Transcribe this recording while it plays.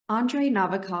Andrei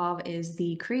Novikov is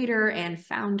the creator and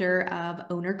founder of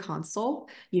Owner Console.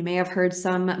 You may have heard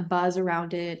some buzz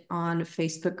around it on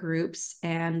Facebook groups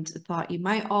and thought you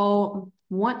might all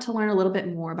want to learn a little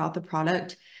bit more about the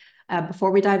product.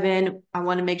 Before we dive in, I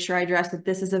want to make sure I address that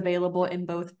this is available in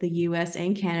both the US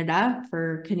and Canada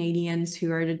for Canadians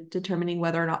who are determining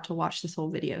whether or not to watch this whole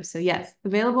video. So yes,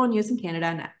 available in US and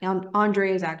Canada. And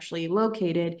Andrei is actually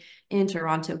located in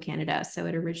Toronto, Canada. So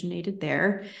it originated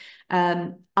there.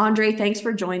 Andrei, thanks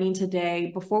for joining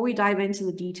today. Before we dive into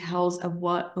the details of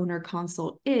what Owner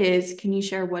Console is, can you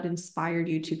share what inspired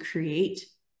you to create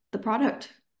the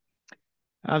product?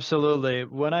 Absolutely.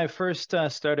 When I first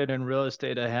started in real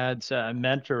estate, I had a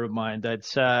mentor of mine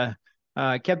that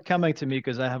kept coming to me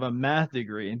because I have a math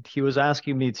degree. And he was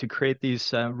asking me to create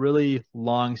these really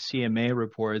long CMA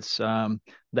reports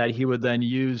that he would then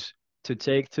use to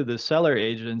take to the seller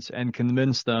agents and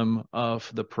convince them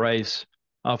of the price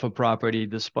of a property,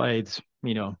 despite,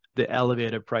 the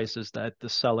elevated prices that the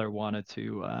seller wanted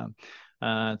to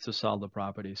sell the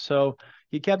property. So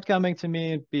he kept coming to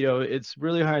me. It's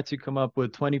really hard to come up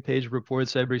with 20-page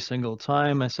reports every single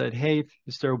time. I said, hey,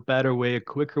 is there a better way, a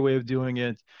quicker way of doing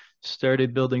it?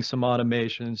 Started building some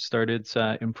automation, started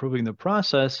improving the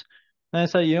process. And I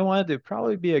said, you know what? It'd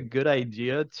probably be a good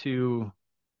idea to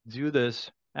do this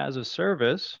as a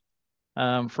service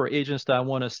for agents that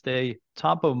want to stay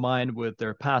top of mind with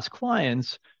their past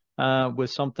clients with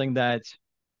something that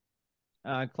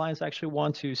clients actually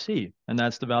want to see, and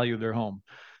that's the value of their home.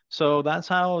 So that's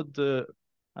how the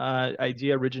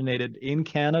idea originated in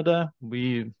Canada.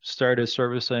 We started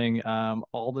servicing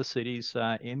all the cities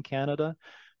in Canada,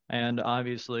 and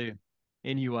obviously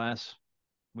in US,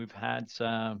 we've had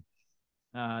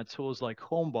tools like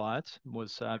HomeBot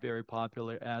was very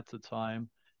popular at the time.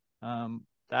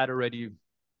 That already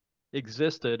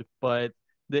existed, but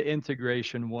the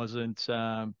integration wasn't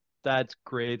that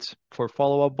great for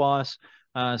Follow Up Boss.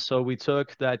 So we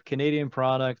took that Canadian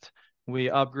product, we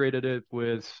upgraded it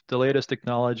with the latest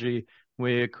technology,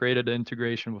 we created an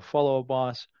integration with Follow Up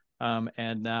Boss,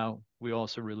 and now we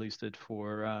also released it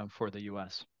for the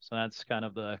US. So that's kind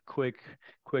of the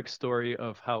quick story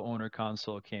of how Owner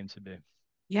Console came to be.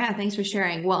 Yeah, thanks for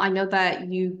sharing. Well, I know that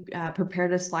you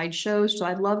prepared a slideshow, so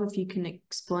I'd love if you can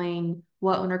explain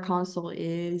what Owner Console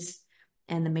is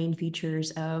and the main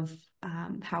features of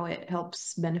how it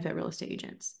helps benefit real estate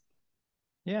agents.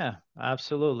 Yeah,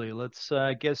 absolutely. Let's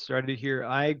get started here.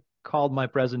 I called my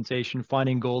presentation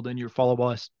Finding Gold in Your Follow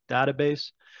Boss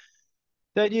Database.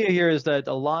 The idea here is that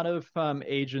a lot of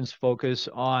agents focus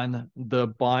on the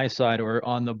buy side or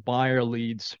on the buyer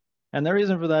leads. And the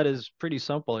reason for that is pretty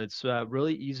simple. It's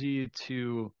really easy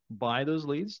to buy those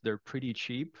leads. They're pretty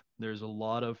cheap. There's a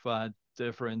lot of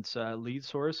different lead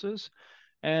sources.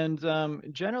 And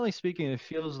generally speaking, it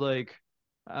feels like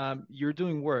you're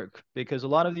doing work because a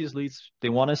lot of these leads, they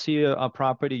want to see a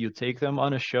property, you take them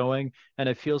on a showing, and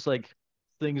it feels like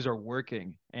things are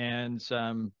working and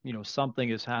something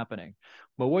is happening.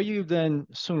 But what you then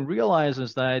soon realize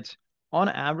is that on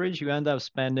average, you end up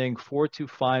spending 4 to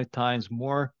 5 times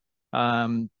more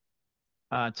um,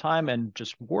 time and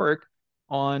just work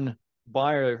on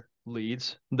buyer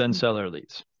leads than seller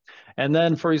leads. And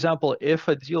then, for example, if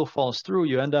a deal falls through,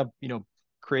 you end up,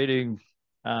 creating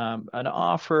an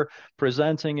offer,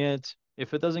 presenting it.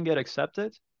 If it doesn't get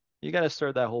accepted, you got to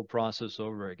start that whole process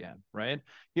over again, right?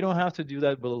 You don't have to do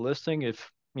that with a listing.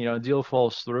 If, a deal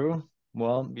falls through,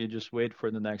 well, you just wait for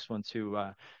the next one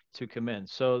to come in.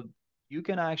 So you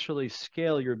can actually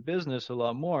scale your business a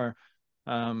lot more.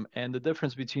 And the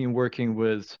difference between working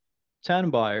with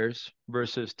 10 buyers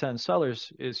versus 10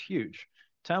 sellers is huge.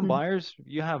 10 Mm. buyers,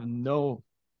 you have no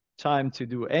time to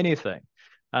do anything.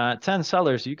 10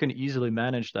 sellers, you can easily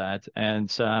manage that and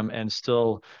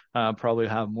still probably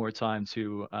have more time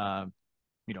to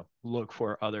look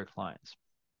for other clients.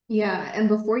 Yeah, and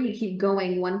before you keep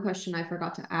going, one question I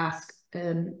forgot to ask,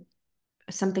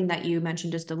 something that you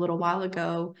mentioned just a little while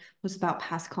ago was about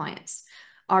past clients.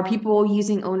 Are people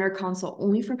using Owner Console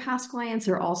only for past clients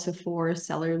or also for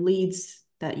seller leads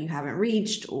that you haven't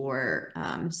reached or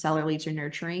seller leads you're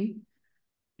nurturing?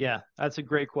 Yeah, that's a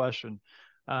great question.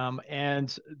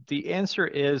 And the answer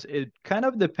is it kind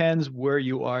of depends where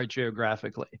you are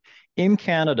geographically. In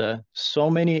Canada, so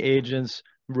many agents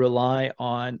rely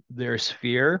on their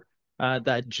sphere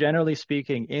that generally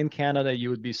speaking, in Canada, you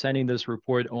would be sending this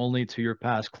report only to your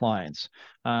past clients.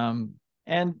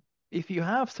 And if you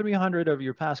have 300 of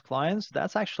your past clients,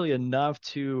 that's actually enough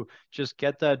to just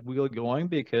get that wheel going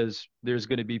because there's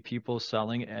going to be people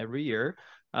selling every year.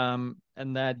 And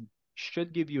that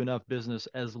should give you enough business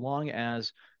as long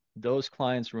as those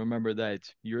clients remember that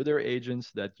you're their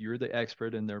agents, that you're the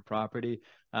expert in their property,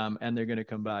 and they're going to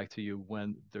come back to you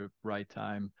when the right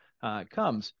time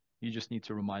comes. You just need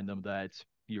to remind them that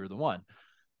you're the one.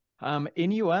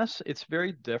 In US, it's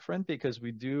very different because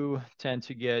we do tend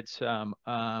to get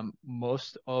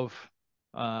most of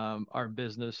our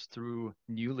business through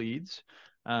new leads.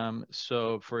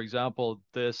 So, for example,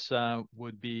 this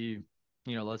would be,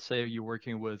 let's say you're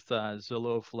working with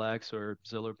Zillow Flex or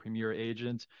Zillow Premier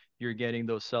Agent, you're getting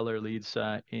those seller leads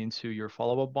into your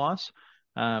follow-up boss.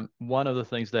 One of the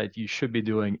things that you should be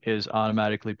doing is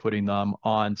automatically putting them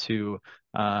onto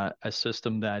a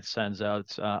system that sends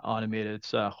out automated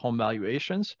home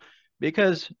valuations,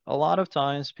 because a lot of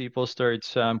times people start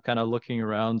kind of looking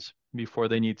around before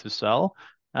they need to sell.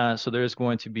 So there's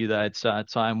going to be that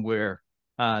time where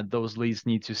those leads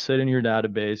need to sit in your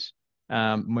database,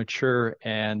 mature,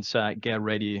 and get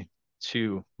ready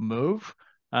to move.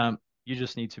 You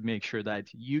just need to make sure that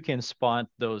you can spot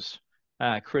those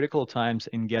critical times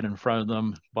and get in front of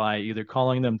them by either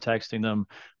calling them, texting them,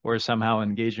 or somehow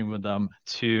engaging with them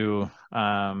to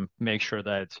make sure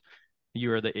that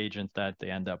you are the agent that they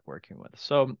end up working with.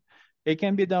 So it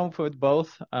can be done with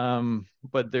both,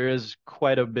 but there is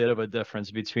quite a bit of a difference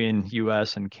between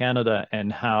US and Canada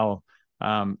and how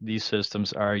these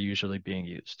systems are usually being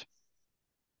used.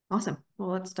 Awesome. Well,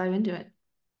 let's dive into it.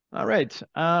 All right.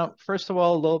 First of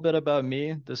all, a little bit about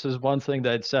me. This is one thing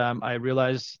that I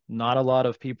realized not a lot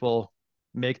of people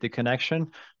make the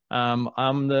connection.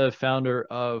 I'm the founder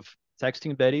of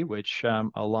Texting Betty, which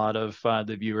a lot of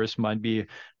the viewers might be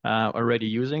already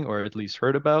using or at least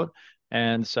heard about.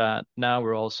 And now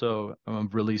we're also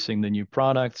releasing the new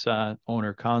products,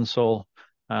 Owner Console.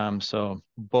 So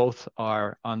both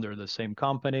are under the same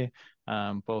company.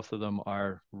 Both of them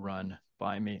are run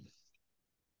by me.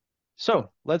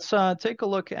 So let's take a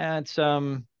look at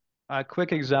a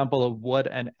quick example of what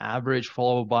an average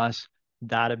follow boss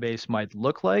database might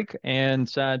look like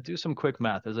and do some quick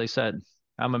math. As I said,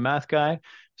 I'm a math guy,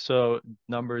 so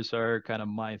numbers are kind of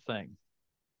my thing.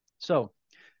 So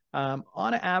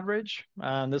on average,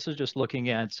 this is just looking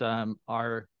at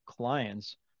our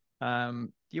clients,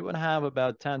 you would have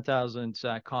about 10,000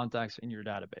 contacts in your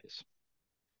database.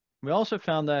 We also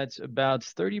found that about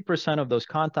 30% of those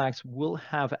contacts will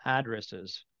have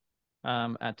addresses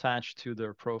attached to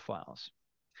their profiles.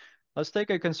 Let's take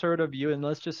a conservative view and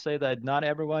let's just say that not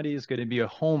everybody is going to be a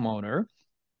homeowner.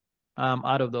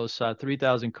 Out of those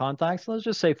 3,000 contacts, let's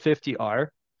just say 50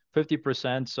 are,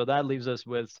 50%. So that leaves us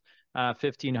with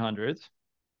 1,500.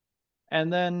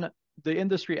 And then the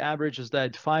industry average is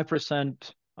that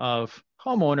 5% of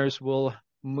homeowners will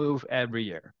move every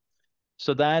year.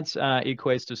 So that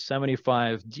equates to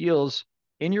 75 deals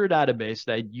in your database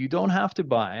that you don't have to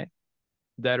buy,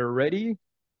 that are ready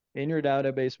in your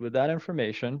database with that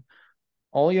information.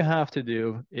 All you have to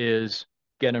do is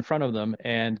get in front of them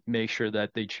and make sure that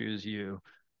they choose you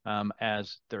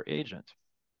as their agent.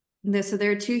 So there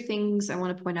are two things I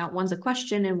want to point out. One's a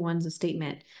question and one's a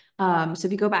statement. So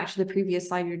if you go back to the previous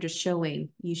slide you're just showing,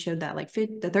 you showed that like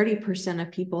 30%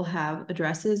 of people have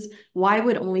addresses. Why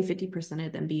would only 50%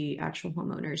 of them be actual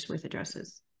homeowners with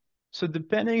addresses? So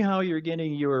depending how you're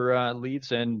getting your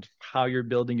leads and how you're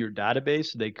building your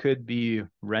database, they could be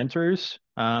renters.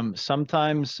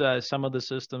 Sometimes some of the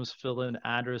systems fill in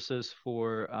addresses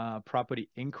for property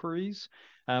inquiries.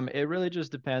 It really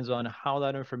just depends on how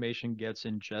that information gets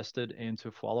ingested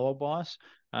into Follow Up Boss.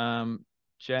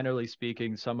 Generally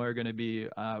speaking, some are going to be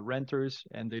renters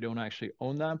and they don't actually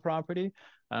own that property.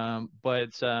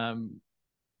 But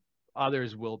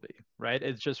others will be, right?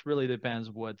 It just really depends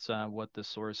what the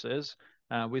source is.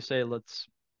 We say let's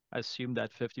assume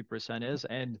that 50% is,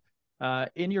 and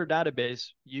in your database,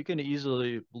 you can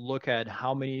easily look at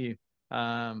how many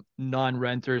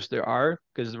non-renters there are,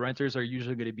 because the renters are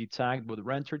usually going to be tagged with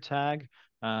renter tag.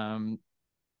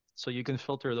 So you can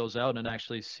filter those out and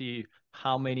actually see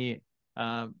how many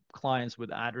clients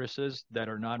with addresses that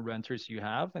are not renters you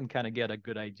have, and kind of get a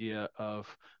good idea of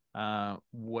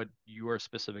what your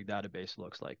specific database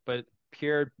looks like. But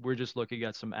here we're just looking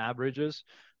at some averages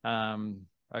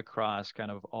across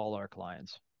kind of all our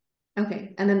clients.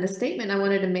 Okay, and then the statement I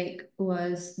wanted to make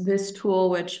was this tool,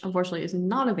 which unfortunately is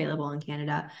not available in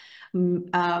Canada,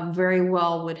 very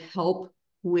well would help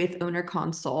with Owner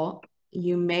Console.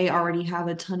 You may already have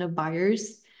a ton of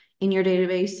buyers in your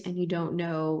database and you don't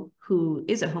know who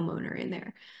is a homeowner in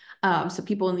there. So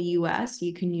people in the US,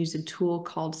 you can use a tool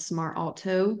called Smart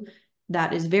Alto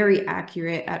that is very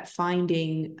accurate at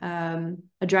finding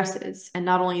addresses. And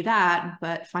not only that,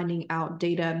 but finding out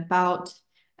data about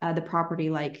the property,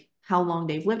 like how long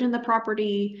they've lived in the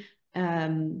property,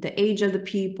 the age of the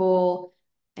people,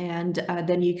 And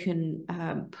then you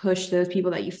can push those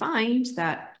people that you find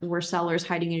that were sellers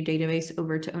hiding in your database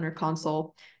over to Owner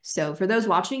Console. So for those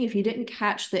watching, if you didn't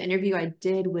catch the interview I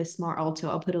did with Smart Alto,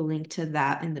 I'll put a link to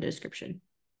that in the description.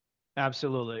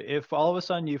 Absolutely. If all of a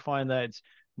sudden you find that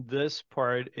this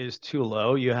part is too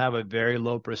low, you have a very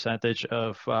low percentage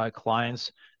of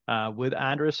clients with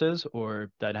addresses or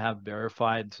that have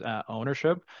verified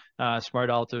ownership, Smart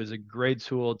Alto is a great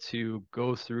tool to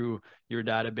go through your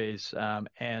database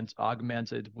and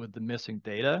augment it with the missing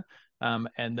data.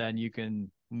 And then you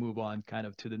can move on kind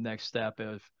of to the next step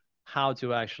of how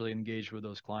to actually engage with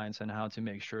those clients and how to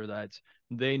make sure that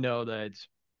they know that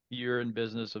you're in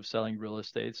business of selling real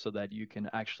estate so that you can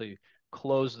actually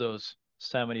close those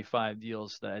 75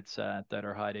 deals that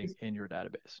are hiding in your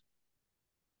database.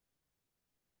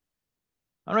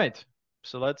 All right.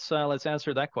 So let's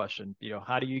answer that question.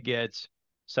 How do you get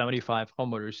 75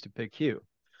 homeowners to pick you?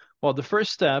 Well, the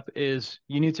first step is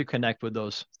you need to connect with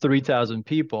those 3,000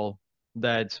 people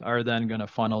that are then going to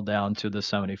funnel down to the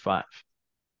 75.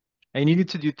 And you need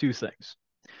to do two things.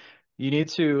 You need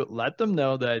to let them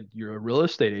know that you're a real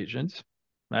estate agent.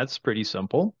 That's pretty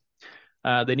simple.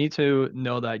 They need to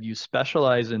know that you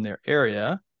specialize in their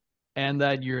area and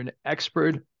that you're an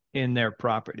expert in their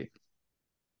property.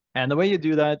 And the way you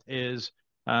do that is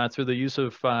through the use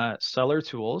of seller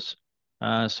tools.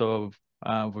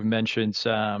 We mentioned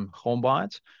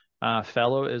HomeBot.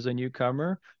 Fellow is a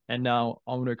newcomer, and now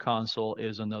Owner Console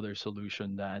is another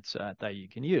solution that you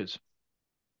can use.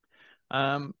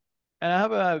 And I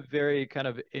have a very kind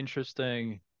of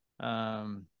interesting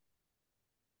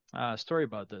story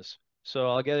about this. So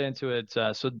I'll get into it.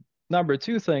 So number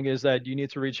two thing is that you need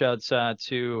to reach out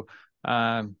to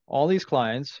all these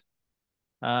clients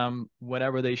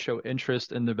whenever they show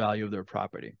interest in the value of their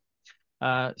property.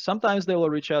 Sometimes they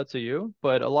will reach out to you,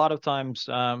 but a lot of times,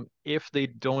 if they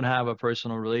don't have a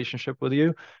personal relationship with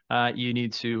you, you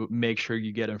need to make sure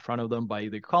you get in front of them by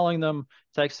either calling them,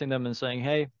 texting them, and saying,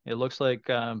 "Hey, it looks like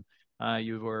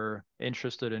you were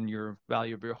interested in your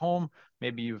value of your home.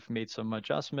 Maybe you've made some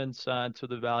adjustments to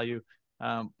the value.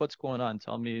 What's going on?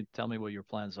 Tell me what your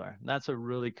plans are." And that's a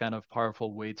really kind of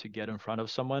powerful way to get in front of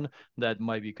someone that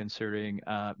might be considering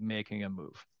making a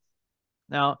move.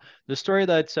 Now, the story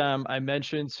that I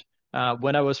mentioned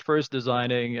when I was first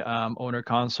designing Owner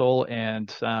Console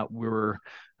and we were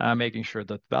making sure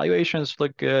that valuations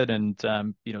look good and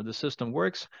the system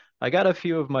works, I got a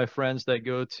few of my friends that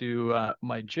go to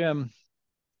my gym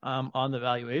on the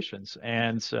valuations,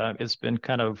 and it's been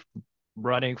kind of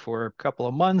running for a couple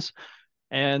of months.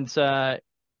 And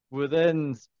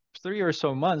within 3 or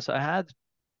so months, I had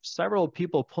several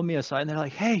people pull me aside and they're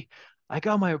like, "Hey, I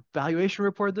got my valuation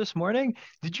report this morning.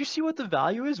 Did you see what the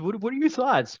value is? What are your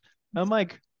thoughts?" I'm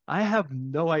like, I have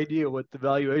no idea what the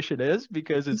valuation is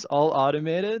because it's all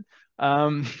automated.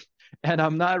 Um, and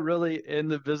I'm not really in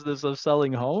the business of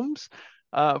selling homes.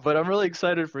 But I'm really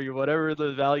excited for you, whatever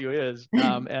the value is.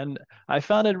 And I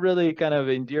found it really kind of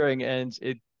endearing, and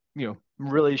it,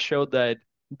 really showed that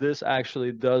this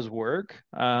actually does work.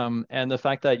 And the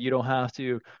fact that you don't have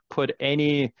to put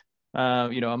any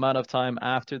amount of time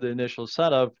after the initial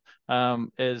setup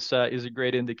is a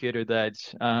great indicator that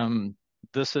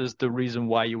this is the reason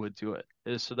why you would do it,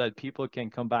 is so that people can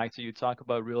come back to you, talk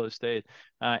about real estate,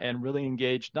 and really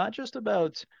engage not just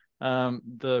about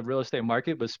the real estate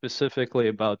market, but specifically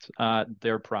about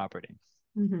their property.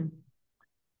 Mm-hmm.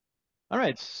 All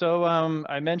right, so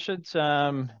I mentioned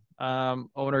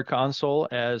Owner Console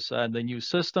as the new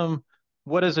system.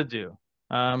 What does it do?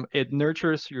 It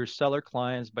nurtures your seller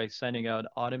clients by sending out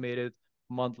automated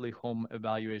monthly home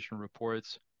evaluation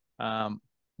reports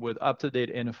with up-to-date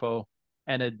info,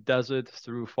 and it does it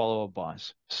through Follow Up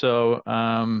Boss. So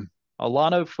a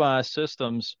lot of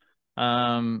systems,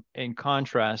 in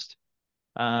contrast,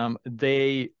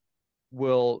 they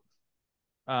will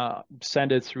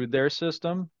send it through their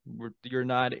system. You're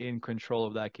not in control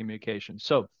of that communication.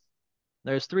 So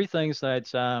there's three things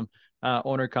that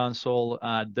Owner Console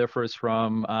differs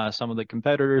from some of the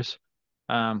competitors.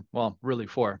 Well, really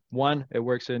four. One, it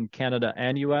works in Canada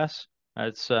and US.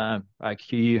 That's a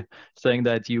key thing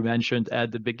that you mentioned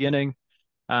at the beginning.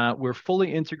 We're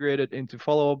fully integrated into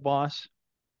Follow Up Boss.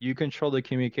 You control the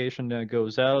communication that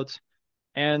goes out.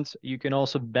 And you can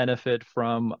also benefit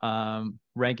from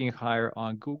ranking higher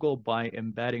on Google by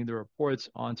embedding the reports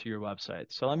onto your website.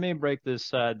 So let me break this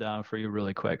down for you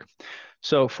really quick.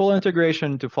 So full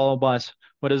integration to Follow Boss.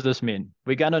 What does this mean?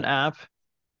 We got an app.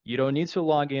 You don't need to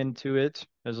log into it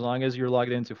as long as you're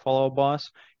logged into Follow Up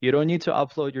Boss. You don't need to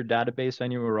upload your database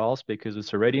anywhere else because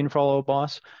it's already in Follow Up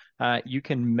Boss. You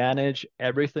can manage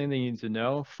everything that you need to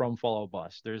know from Follow Up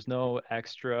Boss. There's no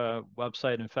extra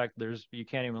website. In fact, you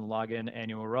can't even log in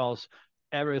anywhere else.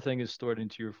 Everything is stored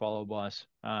into your Follow Up Boss,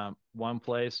 one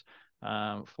place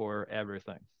for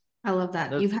everything. I love that.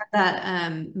 That's You've had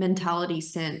that mentality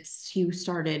since you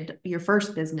started your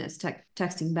first business,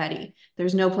 Texting Betty.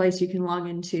 There's no place you can log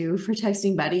into for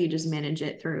Texting Betty. You just manage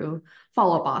it through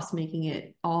Follow Up Boss, making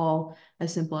it all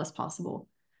as simple as possible.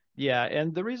 Yeah,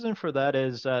 and the reason for that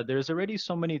is there's already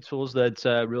so many tools that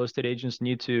real estate agents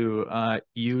need to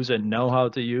use and know how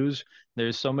to use.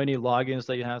 There's so many logins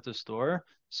that you have to store.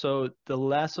 So the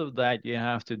less of that you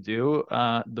have to do,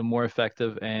 the more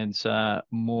effective and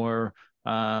more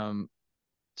um,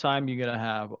 time you're gonna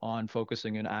have on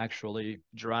focusing on actually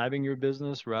driving your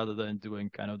business rather than doing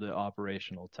kind of the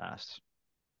operational tasks.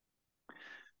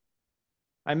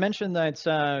 I mentioned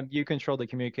that you control the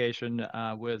communication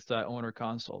with Owner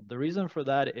Console. The reason for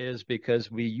that is because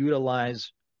we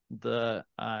utilize the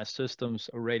systems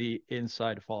already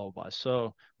inside Follow Up Boss.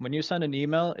 So when you send an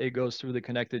email, it goes through the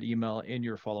connected email in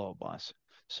your Follow Up Boss.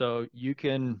 So you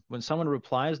can, when someone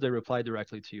replies, they reply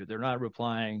directly to you. They're not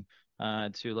replying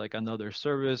to like another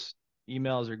service.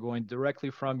 Emails are going directly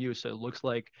from you. So it looks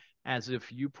like as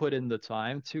if you put in the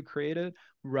time to create it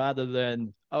rather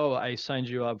than, oh, I signed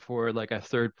you up for like a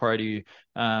third party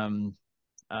um,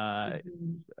 uh,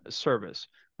 Mhm. service,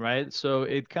 right? So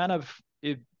it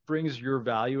brings your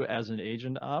value as an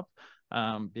agent up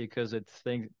because it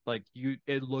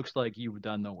looks like you've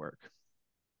done the work.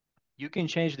 You can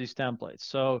change these templates.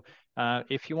 So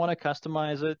if you want to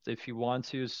customize it, if you want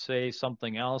to say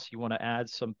something else, you want to add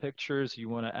some pictures, you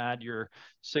want to add your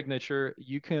signature,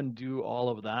 you can do all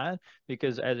of that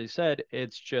because, as I said,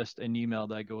 it's just an email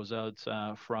that goes out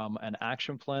from an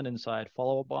action plan inside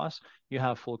Follow Up Boss. You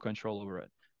have full control over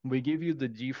it. We give you the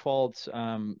default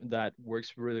that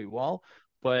works really well,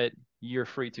 but you're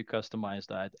free to customize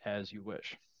that as you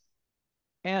wish.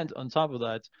 And on top of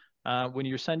that, when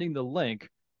you're sending the link,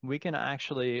 we can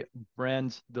actually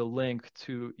brand the link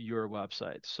to your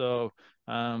website. So,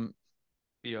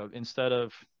 instead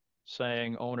of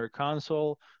saying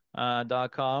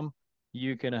ownerconsole.com,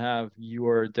 you can have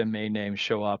your domain name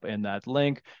show up in that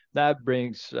link. That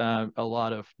brings a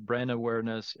lot of brand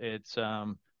awareness.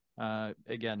 Again,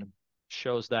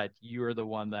 shows that you're the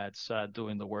one that's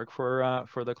doing the work for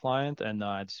the client and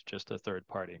not just a third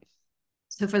party.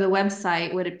 So for the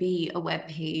website, would it be a web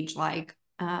page like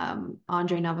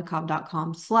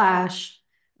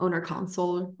andreinovikov.com/owner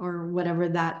console or whatever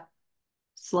that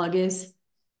slug is?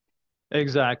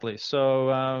 Exactly.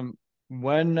 So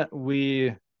when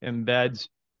we embed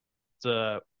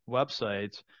the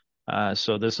website,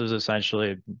 so this is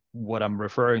essentially what I'm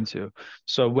referring to.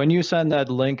 So when you send that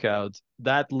link out,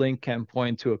 that link can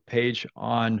point to a page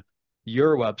on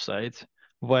your website,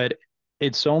 but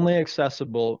it's only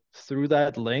accessible through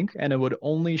that link, and it would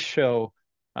only show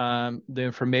the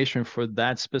information for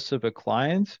that specific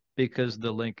client because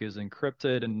the link is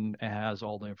encrypted and it has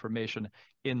all the information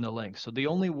in the link. So the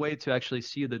only way to actually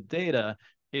see the data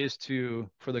is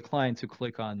for the client to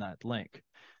click on that link.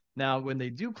 Now, when they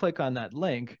do click on that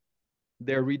link,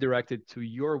 they're redirected to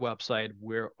your website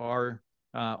where our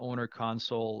owner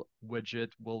console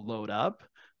widget will load up.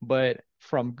 But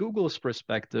from Google's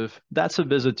perspective, that's a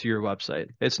visit to your website.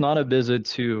 It's not a visit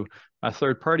to a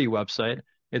third-party website.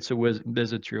 It's a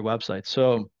visit to your website.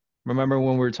 So remember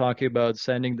when we were talking about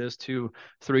sending this to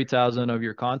 3,000 of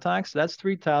your contacts? That's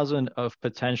 3,000 of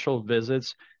potential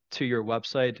visits to your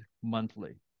website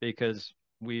monthly because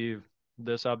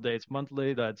this updates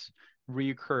monthly. That's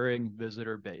recurring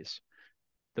visitor base.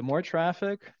 The more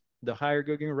traffic, the higher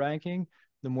Google ranking,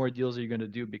 the more deals you're going to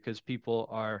do because people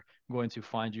are going to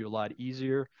find you a lot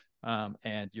easier.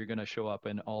 And you're going to show up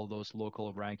in all those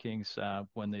local rankings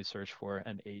when they search for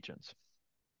an agent.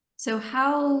 So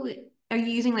how are you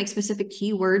using like specific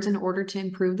keywords in order to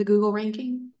improve the Google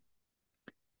ranking?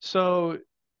 So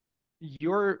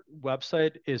your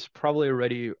website is probably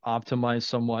already optimized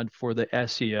somewhat for the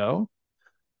SEO.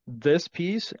 This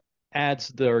piece adds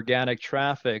the organic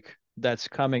traffic that's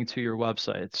coming to your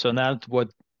website. So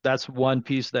that's one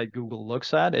piece that Google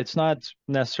looks at. It's not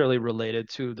necessarily related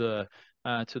to the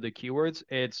keywords.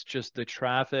 It's just the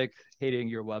traffic hitting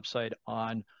your website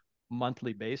on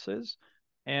monthly basis.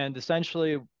 And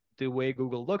essentially the way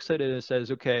Google looks at it, it says,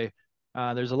 okay,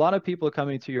 there's a lot of people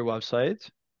coming to your website.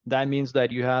 That means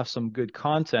that you have some good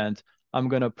content. I'm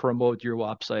going to promote your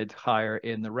website higher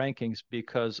in the rankings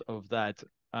because of that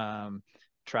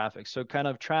traffic. So kind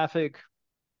of traffic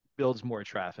builds more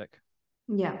traffic.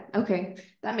 Yeah, okay.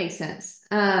 That makes sense.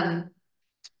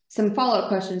 Some follow-up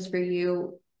questions for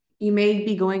you. You may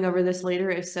be going over this later.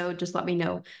 If so, just let me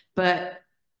know. But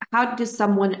how does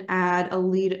someone add a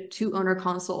lead to Owner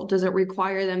Console? Does it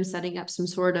require them setting up some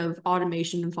sort of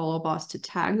automation and Follow Boss to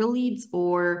tag the leads?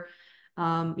 Or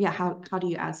yeah, how do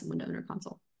you add someone to Owner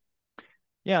Console?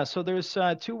 Yeah, so there's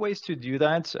two ways to do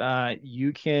that.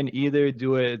 You can either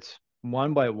do it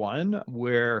one by one,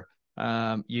 where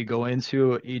you go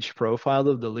into each profile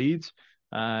of the leads,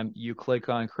 you click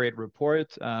on create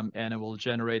report, and it will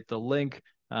generate the link,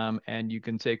 and you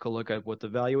can take a look at what the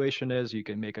valuation is. You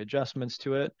can make adjustments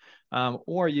to it,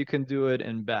 or you can do it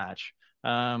in batch.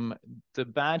 Um, the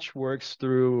batch works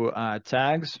through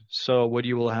tags. So what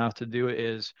you will have to do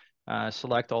is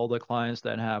select all the clients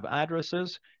that have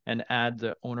addresses and add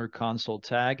the owner console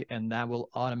tag, and that will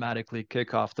automatically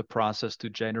kick off the process to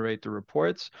generate the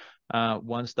reports.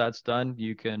 Once that's done,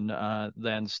 you can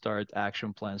then start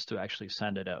action plans to actually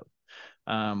send it out.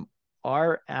 Um,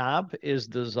 our app is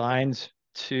designed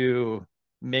to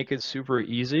make it super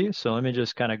easy. So let me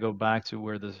just kind of go back to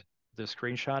where the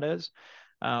screenshot is.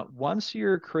 Once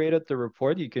you're created the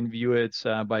report, you can view it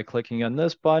by clicking on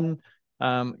this button.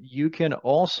 You can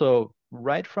also,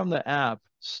 right from the app,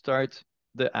 start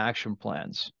the action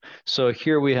plans. So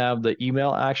here we have the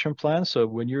email action plan. So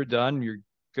when you're done, you're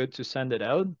good to send it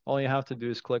out. All you have to do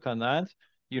is click on that.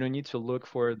 You don't need to look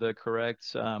for the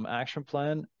correct action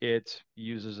plan. It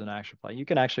uses an action plan. You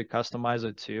can actually customize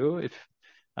it too if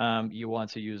you want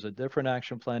to use a different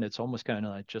action plan. It's almost kind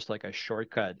of like just like a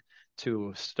shortcut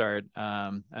to start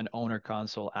an owner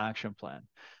console action plan.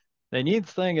 The neat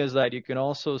thing is that you can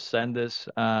also send this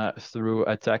through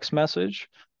a text message.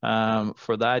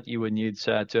 For that, you would need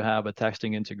to have a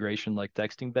texting integration like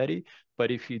Texting Betty.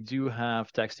 But if you do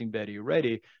have Texting Betty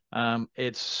ready,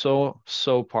 it's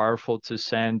so powerful to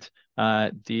send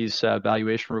these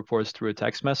valuation reports through a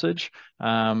text message.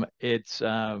 It's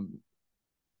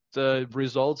The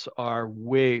results are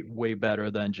way better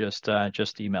than just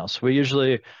emails. We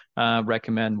usually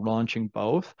recommend launching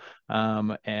both,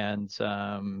 and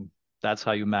that's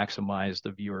how you maximize the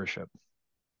viewership.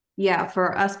 Yeah,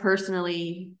 for us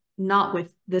personally, not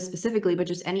with this specifically, but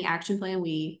just any action plan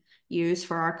we use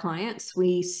for our clients,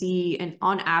 we see an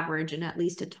on average and at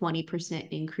least a 20%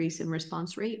 increase in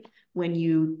response rate when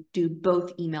you do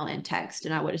both email and text.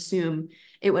 And I would assume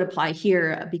it would apply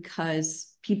here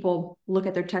because people look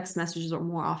at their text messages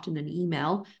more often than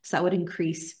email. So that would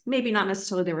increase maybe not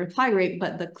necessarily the reply rate,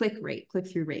 but the click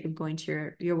through rate of going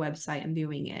to your website and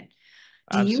viewing it.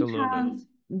 Do you Absolutely. have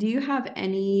do you have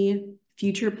any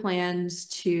future plans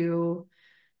to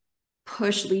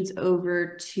push leads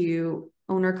over to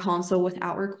owner console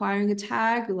without requiring a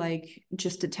tag, like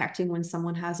just detecting when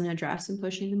someone has an address and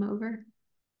pushing them over?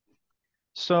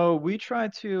 So we try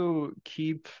to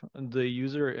keep the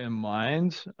user in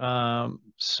mind,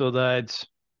 so that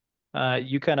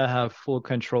you kind of have full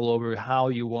control over how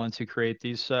you want to create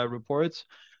these reports.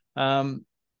 Um,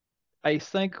 I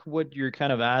think what you're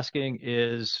kind of asking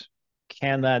is,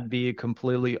 can that be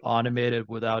completely automated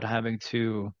without having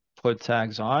to put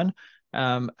tags on?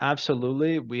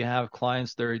 Absolutely. We have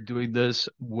clients that are doing this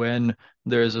when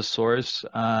there's a source.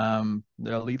 The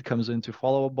lead comes into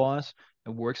Follow Up Boss.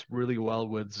 It works really well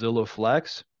with Zillow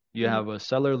Flex. You Mhm. have a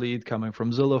seller lead coming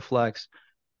from Zillow Flex.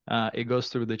 It goes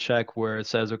through the check where it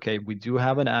says, okay, we do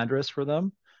have an address for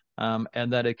them,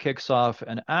 and that it kicks off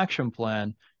an action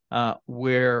plan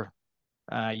where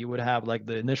you would have like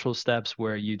the initial steps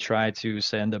where you try to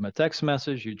send them a text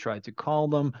message, you try to call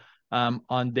them.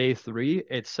 On day three,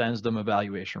 it sends them a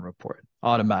valuation report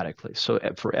automatically. So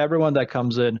for everyone that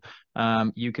comes in,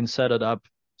 you can set it up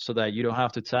so that you don't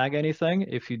have to tag anything.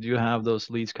 If you do have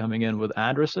those leads coming in with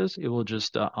addresses, it will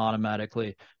just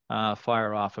automatically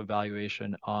fire off a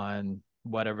valuation on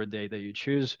whatever day that you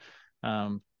choose.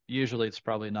 Usually, it's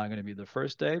probably not going to be the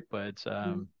first day, but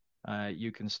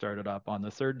you can start it up on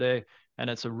the third day, and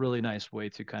it's a really nice way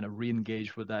to kind of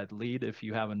re-engage with that lead if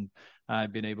you haven't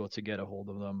been able to get a hold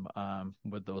of them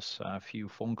with those few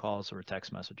phone calls or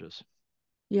text messages.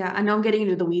 Yeah, I know I'm getting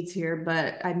into the weeds here,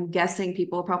 but I'm guessing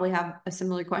people probably have a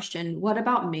similar question. What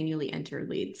about manually entered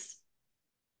leads?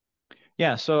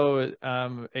 Yeah, so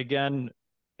again,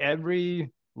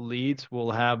 every lead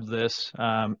will have this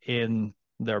in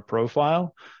their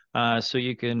profile. So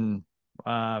you can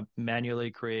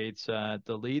manually create the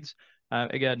leads.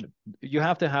 Again, you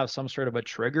have to have some sort of a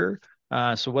trigger.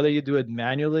 So whether you do it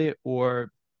manually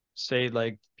or say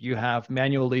like you have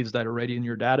manual leads that are already in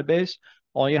your database,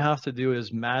 all you have to do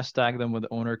is mass tag them with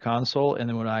owner console and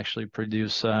it will actually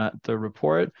produce the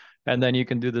report. And then you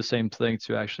can do the same thing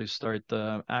to actually start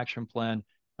the action plan.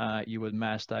 you would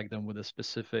mass tag them with a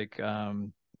specific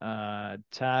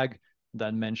tag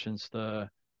that mentions the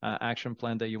action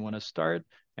plan that you want to start,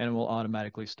 and it will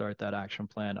automatically start that action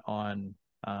plan on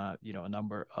a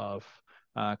number of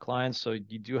clients. So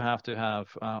you do have to have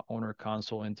owner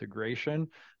console integration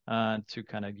to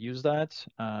kind of use that.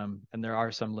 And there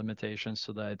are some limitations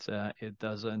so that it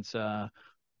doesn't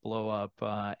blow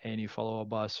up any follow-up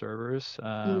boss servers.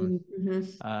 Mm-hmm.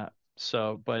 Uh,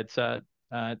 but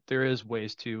there is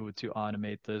ways to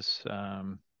automate this. I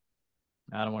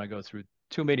don't want to go through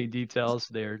too many details.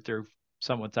 They're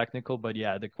somewhat technical, but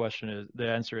yeah, the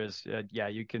answer is yeah,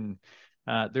 you can.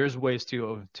 There's ways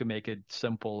to make it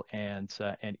simple and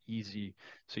easy,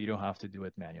 so you don't have to do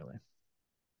it manually.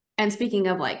 And speaking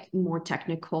of like more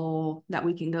technical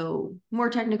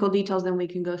details than we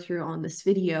can go through on this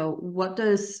video, what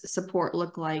does support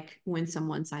look like when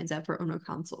someone signs up for Owner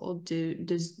Console? Do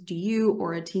you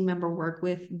or a team member work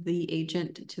with the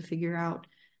agent to figure out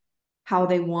how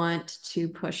they want to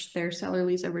push their seller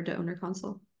leads over to Owner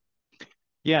Console?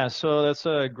 Yeah, so that's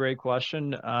a great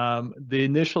question. The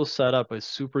initial setup is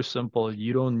super simple.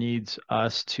 You don't need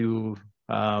us to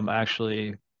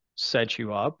actually set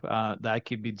you up. That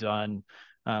could be done.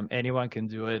 Anyone can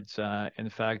do it. In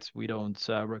fact, we don't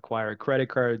require credit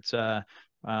cards.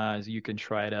 You can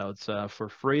try it out for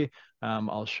free.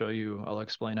 I'll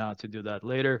explain how to do that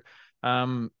later.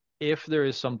 If there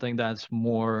is something that's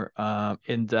more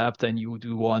in depth and you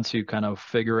do want to kind of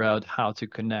figure out how to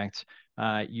connect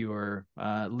your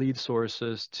lead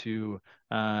sources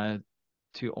uh,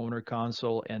 to owner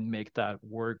console and make that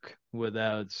work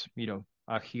without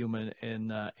a human in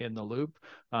the loop.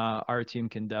 Our team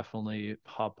can definitely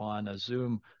hop on a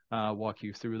Zoom, walk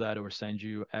you through that, or send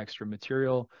you extra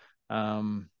material.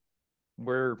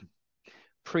 We're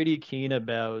pretty keen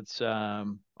about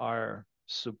our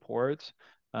support,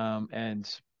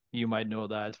 and you might know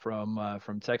that from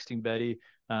texting Betty.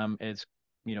 It's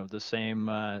the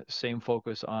same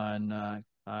focus on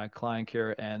client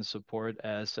care and support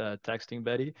as texting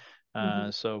Betty.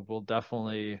 Mhm. So we'll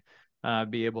definitely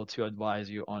be able to advise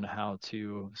you on how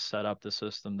to set up the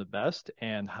system the best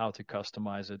and how to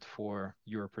customize it for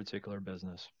your particular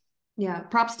business. Yeah,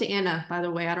 props to Anna, by the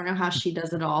way. I don't know how she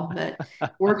does it all, but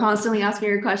we're constantly asking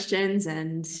her questions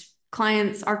and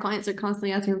our clients are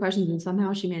constantly asking her questions and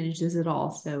somehow she manages it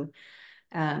all. So,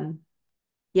 um,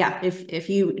 yeah, if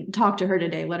you talk to her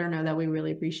today, let her know that we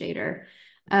really appreciate her.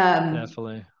 Um,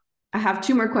 Definitely. I have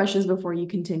two more questions before you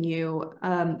continue.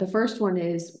 The first one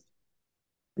is,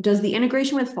 does the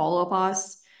integration with Follow Up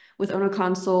Boss with Owner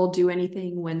Console do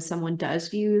anything when someone does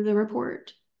view the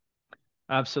report?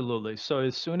 Absolutely. So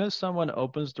as soon as someone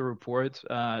opens the report,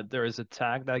 there is a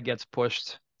tag that gets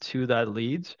pushed to that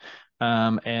lead,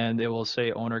 and it will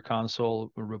say owner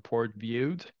console report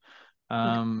viewed. Okay.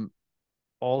 Um,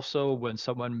 Also, when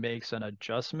someone makes an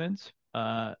adjustment,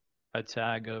 a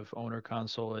tag of owner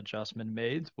console adjustment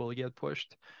made will get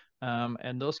pushed.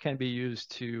 And those can be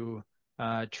used to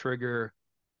trigger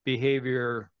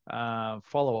behavior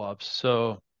follow-ups.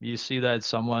 So you see that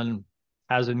someone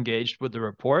has engaged with the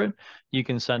report, you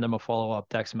can send them a follow-up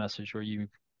text message, or you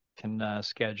can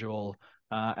schedule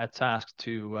a task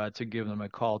to give them a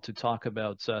call to talk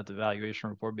about the valuation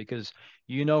report, because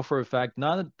for a fact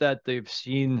not that they've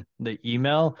seen the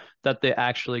email, that they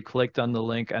actually clicked on the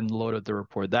link and loaded the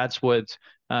report. That's what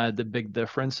the big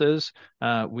difference is.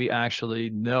 We actually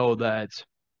know that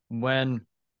when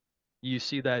you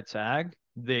see that tag,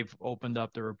 they've opened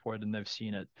up the report and they've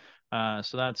seen it.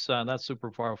 So that's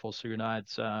super powerful. So you're not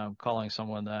calling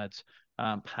someone that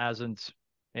hasn't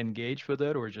engaged with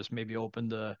it, or just maybe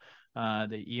opened the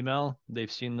email.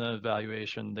 They've seen the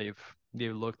evaluation.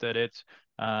 They've looked at it.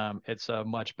 It's a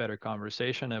much better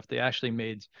conversation if they actually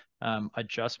made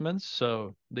adjustments.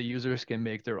 So the users can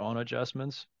make their own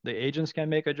adjustments. The agents can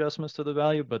make adjustments to the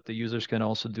value, but the users can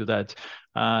also do that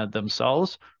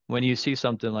themselves. When you see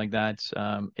something like that,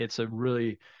 it's a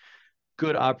really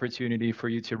good opportunity for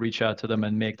you to reach out to them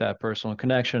and make that personal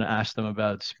connection, ask them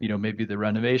about, maybe the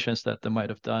renovations that they might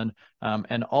have done.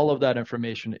 And all of that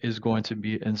information is going to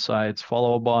be inside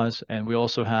Follow Up Boss. And we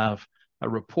also have a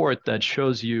report that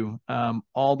shows you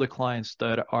all the clients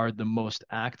that are the most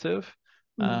active.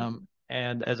 Mhm.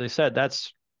 And as I said,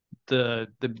 that's the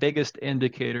biggest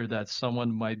indicator that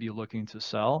someone might be looking to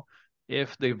sell.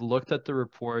 If they've looked at the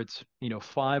reports,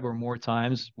 5 or more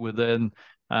times within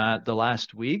the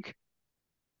last week,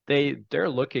 they're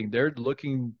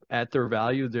looking at their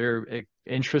value. They're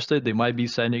interested. They might be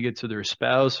sending it to their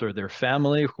spouse or their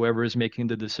family, whoever is making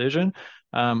the decision.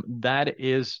 That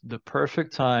is the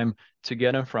perfect time to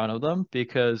get in front of them,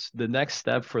 because the next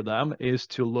step for them is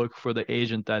to look for the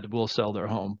agent that will sell their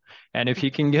home. And if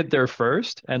you can get there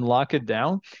first and lock it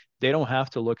down, they don't have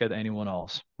to look at anyone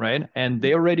else, right? And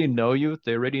they already know you.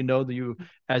 They already know you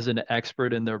as an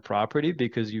expert in their property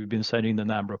because you've been sending them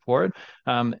that report.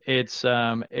 It's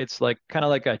like kind of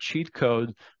like a cheat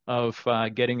code of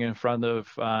getting in front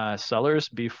of sellers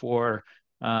before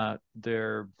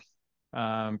they're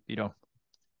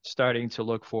starting to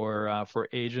look for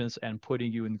agents and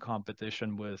putting you in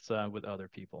competition with other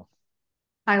people.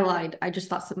 I lied. I just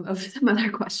thought some other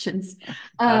questions.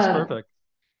 That's Uh, perfect.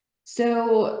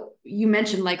 so you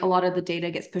mentioned like a lot of the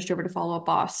data gets pushed over to Follow Up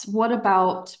Boss. What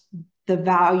about the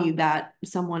value that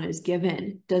someone is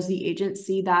given? Does the agent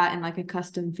see that in like a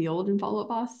custom field in Follow Up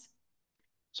Boss?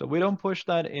 So we don't push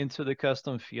that into the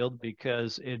custom field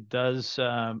because it does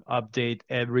update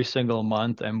every single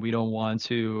month, and we don't want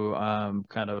to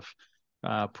kind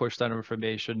of push that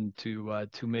information to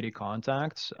too many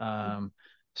contacts.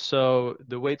 So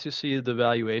the way to see the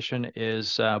valuation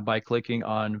is by clicking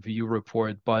on View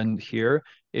Report button here.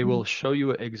 It will show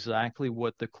you exactly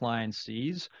what the client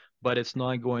sees, but it's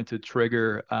not going to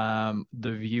trigger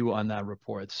the view on that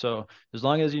report. So as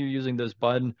long as you're using this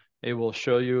button, it will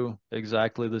show you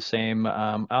exactly the same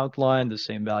outline, the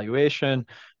same valuation,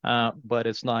 but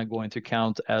it's not going to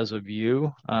count as a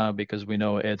view because we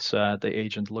know it's the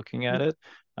agent looking at it.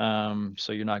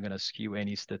 So you're not going to skew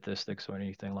any statistics or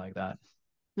anything like that.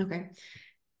 Okay.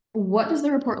 What does the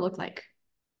report look like?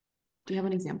 Do you have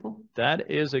an example?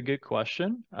 That is a good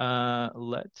question.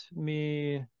 Let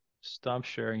me stop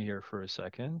sharing here for a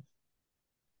second.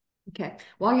 Okay.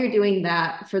 While you're doing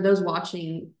that, for those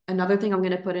watching, another thing I'm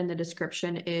going to put in the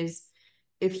description is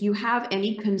if you have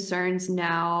any concerns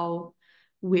now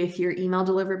with your email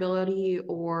deliverability,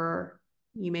 or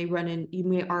you may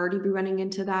already be running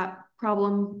into that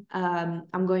problem.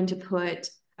 I'm going to put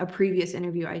a previous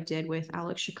interview I did with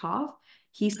Alex Shakov.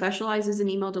 He specializes in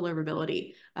email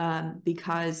deliverability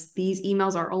because these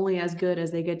emails are only as good as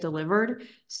they get delivered.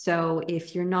 So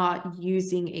if you're not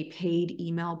using a paid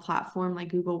email platform like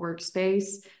Google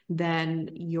Workspace, then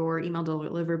your email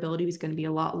deliverability is going to be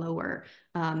a lot lower.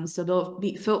 So they'll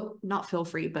be not feel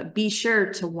free, but be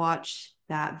sure to watch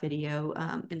that video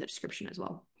in the description as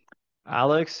well.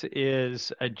 Alex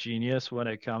is a genius when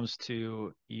it comes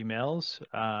to emails.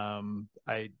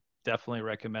 I definitely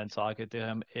recommend talking to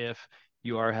him if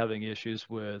you are having issues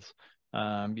with,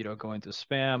 going to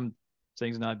spam,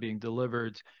 things not being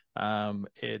delivered.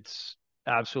 It's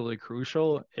absolutely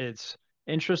crucial. It's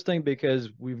interesting because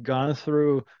we've gone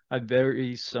through a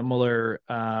very similar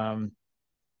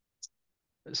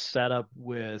setup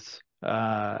with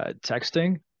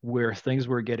texting where things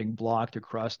were getting blocked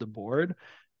across the board.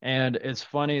 And it's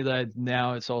funny that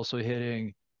now it's also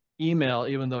hitting email,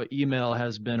 even though email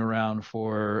has been around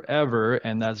forever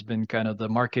and that's been kind of the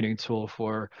marketing tool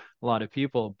for a lot of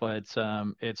people, but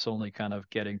it's only kind of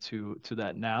getting to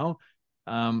that now.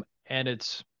 And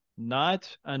it's not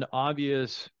an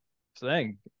obvious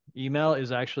thing. Email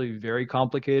is actually very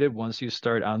complicated once you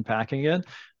start unpacking it,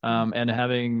 and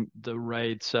having the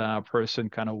right person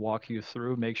kind of walk you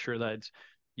through, make sure that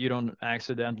you don't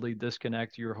accidentally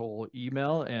disconnect your whole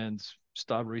email and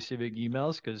stop receiving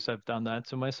emails, because I've done that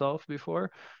to myself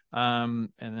before. And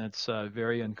it's a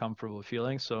very uncomfortable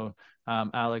feeling. So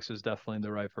Alex is definitely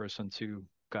the right person to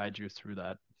guide you through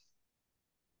that.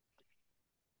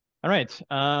 All right.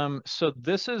 So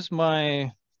this is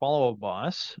my follow-up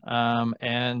boss.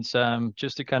 And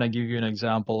just to kind of give you an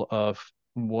example of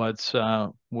what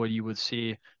you would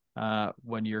see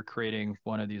when you're creating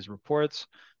one of these reports.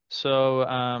 So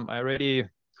I already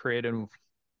created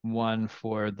one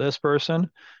for this person.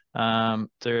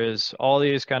 There's all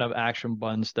these kind of action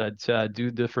buttons that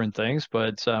do different things,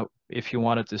 but if you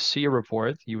wanted to see a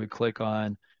report, you would click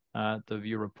on the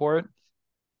view report,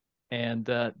 and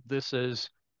this is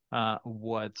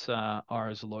what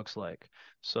ours looks like.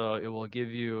 So it will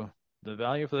give you the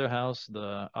value for the house,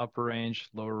 the upper range,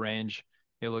 lower range.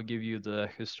 It will give you the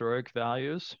historic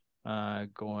values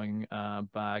going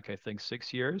back, I think,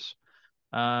 6 years.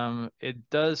 It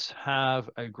does have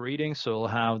a greeting, so it'll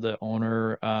have the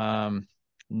owner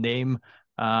name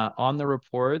on the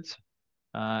report,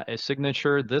 a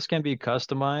signature. This can be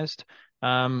customized.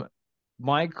 Um,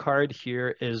 my card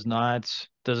here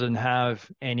doesn't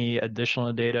have any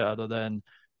additional data other than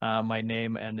my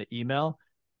name and the email.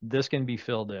 This can be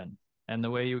filled in. And the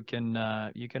way you can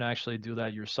actually do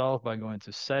that yourself by going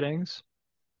to settings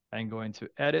and going to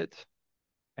edit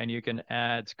and you can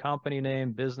add company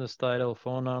name, business title,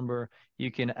 phone number.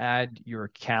 You can add your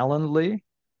Calendly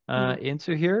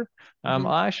into here. Mm-hmm.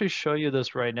 I'll actually show you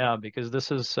this right now because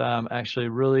this is actually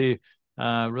really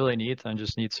neat. I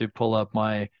just need to pull up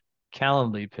my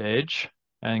Calendly page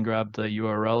and grab the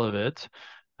URL of it.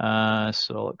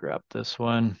 So I'll grab this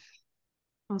one.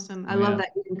 Awesome. I love Yeah. that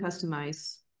you can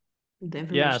customize the Yeah,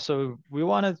 information. so we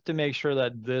wanted to make sure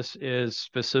that this is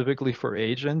specifically for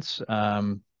agents.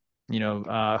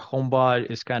 HomeBot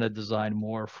is kind of designed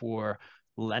more for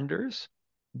lenders.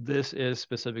 This is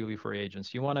specifically for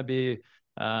agents. You want to be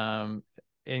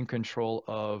in control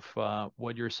of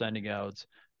what you're sending out.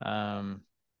 Um,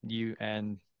 you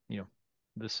and you know,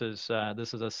 this is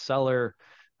a seller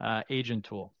agent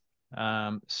tool.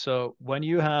 So when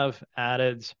you have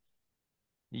added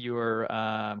your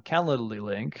Calendly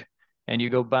link and you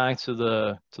go back to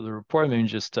the report and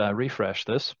just refresh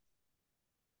this,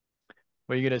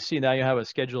 what you're going to see now you have a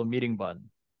schedule meeting button.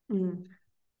 Mm-hmm.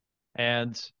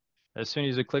 And as soon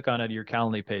as you click on it, your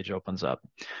Calendly page opens up.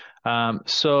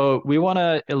 So we want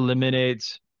to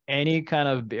eliminate any kind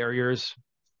of barriers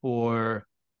for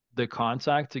the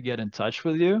contact to get in touch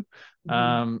with you.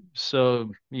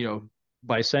 Mm-hmm.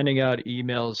 By sending out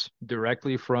emails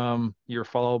directly from your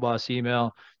Follow Boss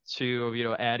email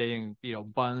to, adding,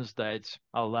 buttons that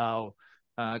allow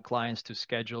clients to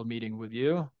schedule a meeting with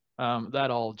you,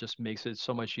 that all just makes it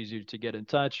so much easier to get in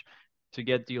touch, to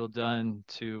get deal done,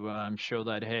 to show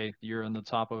that, hey, you're on the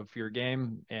top of your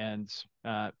game, and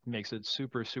makes it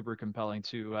super, super compelling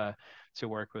to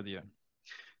work with you.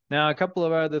 Now, a couple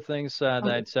of other things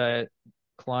Okay. that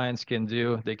clients can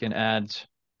do, they can add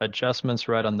adjustments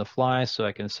right on the fly. So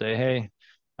I can say, hey,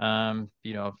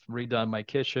 redone my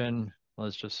kitchen.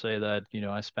 Let's just say that,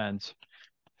 I spent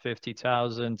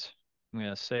 50,000. I'm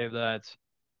going to save that.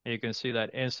 And you can see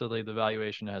that instantly the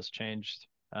valuation has changed.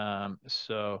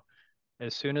 So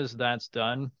as soon as that's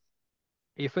done,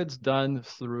 if it's done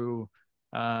through,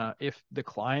 if the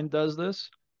client does this,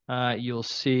 you'll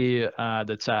see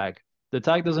the tag. The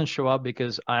tag doesn't show up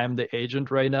because I'm the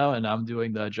agent right now and I'm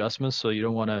doing the adjustments. So you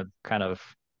don't want to kind of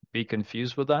be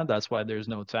confused with that. That's why there's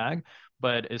no tag.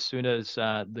 But as soon as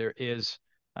there is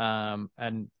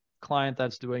an client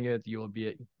that's doing it, you will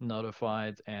be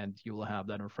notified and you will have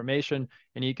that information.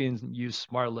 And you can use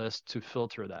Smart List to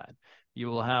filter that. You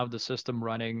will have the system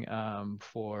running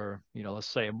for, let's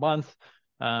say a month.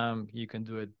 You can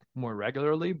do it more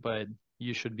regularly, but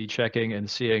you should be checking and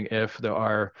seeing if there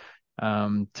are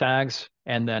tags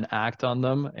and then act on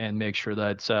them and make sure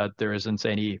that there isn't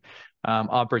any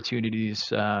opportunities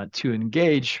to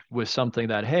engage with something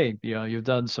that, hey, you've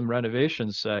done some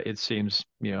renovations. It seems,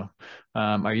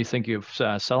 are you thinking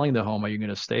of selling the home? Are you going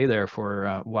to stay there for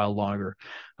a while longer?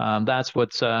 That's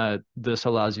what this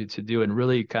allows you to do, and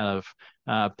really kind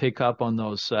of pick up on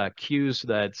those cues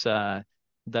that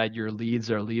your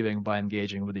leads are leaving by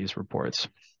engaging with these reports.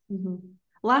 Mm-hmm.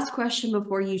 Last question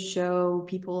before you show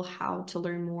people how to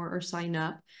learn more or sign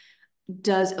up.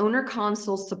 Does Owner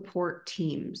Console support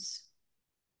teams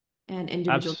and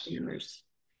individual Abs team members?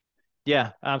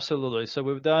 Yeah, absolutely. So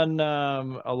we've done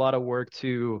a lot of work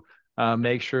to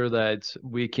make sure that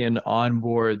we can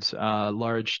onboard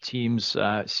large teams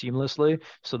seamlessly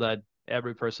so that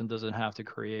every person doesn't have to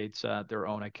create their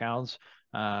own accounts.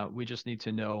 We just need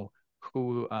to know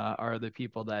who are the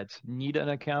people that need an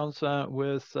account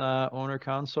with Owner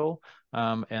Console,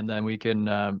 and then we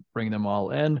can bring them all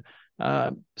in.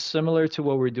 Similar to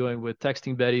what we're doing with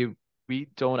Texting Betty, we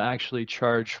don't actually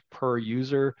charge per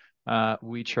user.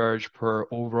 We charge per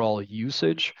overall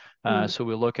usage. Mm. So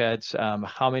we look at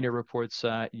how many reports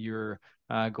you're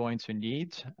going to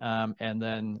need, and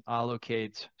then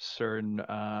allocate certain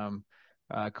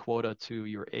quota to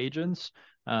your agents.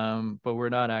 But we're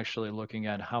not actually looking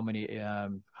at how many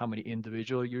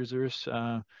individual users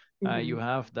you Mm-hmm.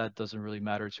 have. That doesn't really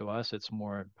matter to us. It's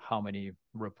more how many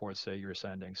reports that you're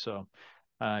sending. So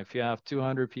if you have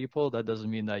 200 people, that doesn't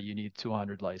mean that you need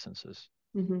 200 licenses.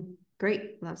 Mm-hmm.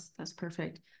 Great. That's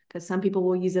perfect. Because some people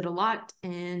will use it a lot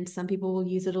and some people will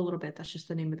use it a little bit. That's just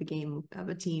the name of the game of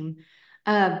a team.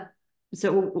 Uh,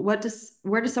 so where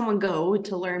does someone go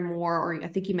to learn more? Or I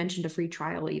think you mentioned a free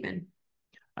trial even.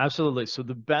 Absolutely. So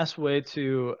the best way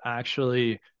to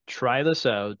actually try this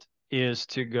out is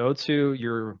to go to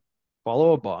your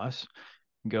Follow a Boss,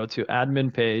 go to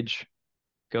admin page,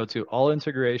 go to all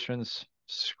integrations,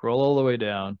 scroll all the way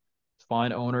down,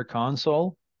 find Owner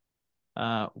Console.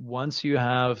 Once you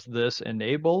have this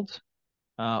enabled,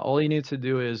 all you need to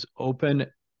do is open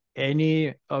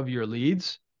any of your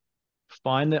leads,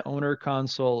 find the Owner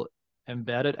Console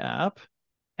embedded app,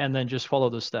 and then just follow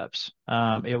the steps.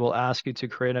 It will ask you to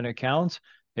create an account.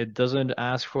 It doesn't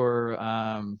ask for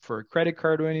a credit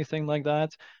card or anything like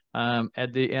that.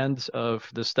 At the end of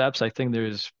the steps, I think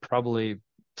there's probably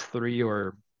three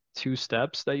or two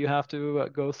steps that you have to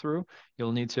go through.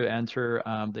 You'll need to enter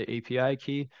the API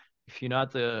key. If you're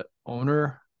not the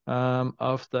owner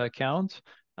of the account,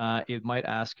 it might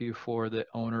ask you for the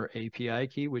owner API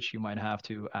key, which you might have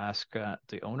to ask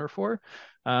the owner for.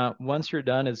 Once you're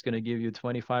done, it's going to give you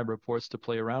 25 reports to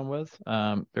play around with.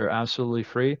 They're absolutely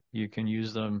free. You can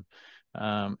use them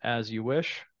as you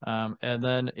wish. And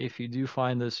then if you do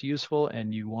find this useful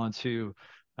and you want to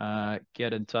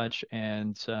get in touch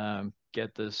and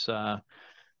get this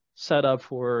set up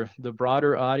for the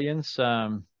broader audience,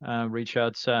 reach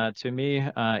out to me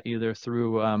either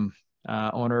through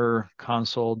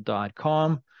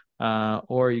ownerconsole.com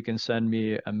or you can send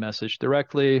me a message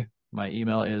directly. My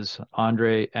email is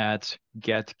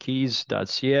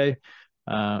andre@getkeys.ca,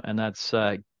 and that's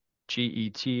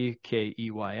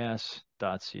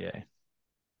GETKEYS.ca.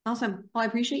 Awesome. Well, I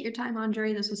appreciate your time,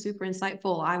 Andre. This was super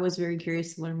insightful. I was very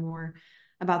curious to learn more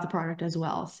about the product as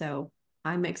well. So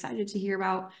I'm excited to hear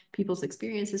about people's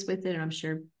experiences with it. And I'm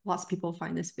sure lots of people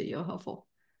find this video helpful.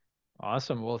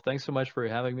 Awesome. Well, thanks so much for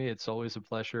having me. It's always a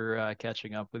pleasure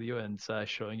catching up with you and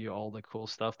showing you all the cool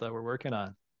stuff that we're working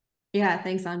on. Yeah,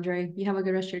 thanks, Andre. You have a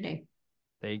good rest of your day.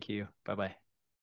 Thank you. Bye bye.